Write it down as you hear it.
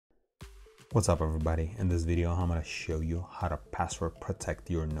What's up everybody? In this video I'm going to show you how to password protect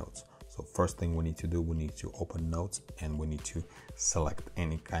your notes. So first thing we need to do, we need to open notes and we need to select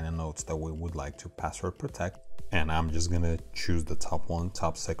any kind of notes that we would like to password protect. And I'm just going to choose the top one,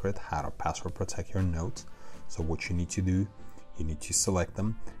 top secret, how to password protect your notes. So what you need to do, you need to select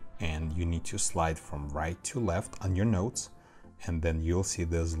them and you need to slide from right to left on your notes. And then you'll see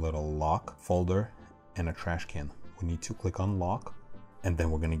this little lock folder and a trash can. We need to click on lock. And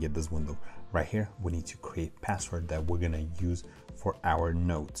then we're going to get this window right here. We need to create password that we're going to use for our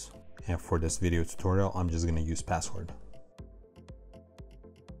notes. And for this video tutorial, I'm just going to use password.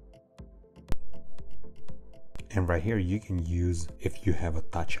 And right here, you can use, if you have a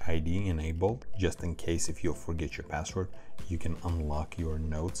Touch ID enabled, just in case if you forget your password, you can unlock your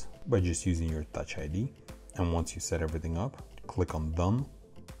notes by just using your Touch ID. And once you set everything up, click on done.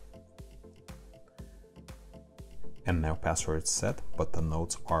 And now password is set, but the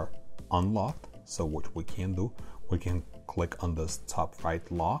notes are unlocked. So what we can do, we can click on this top right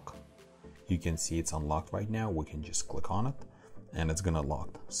lock. You can see it's unlocked right now. We can just click on it and it's gonna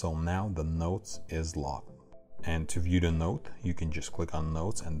lock. So now the notes is locked. And to view the note, you can just click on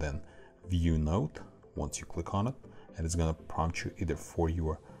notes and then view note. Once you click on it, and it's gonna prompt you either for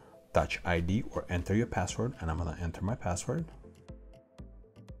your Touch ID or enter your password. And I'm gonna enter my password.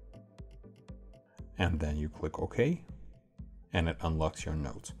 And then you click OK and it unlocks your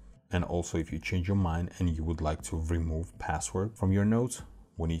notes. And also if you change your mind and you would like to remove password from your notes,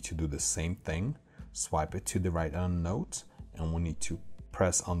 we need to do the same thing. Swipe it to the right on notes and we need to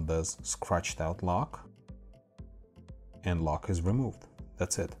press on this scratched out lock and lock is removed.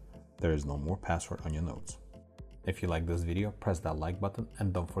 That's it. There is no more password on your notes. If you like this video, press that like button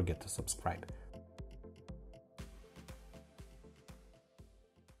and don't forget to subscribe.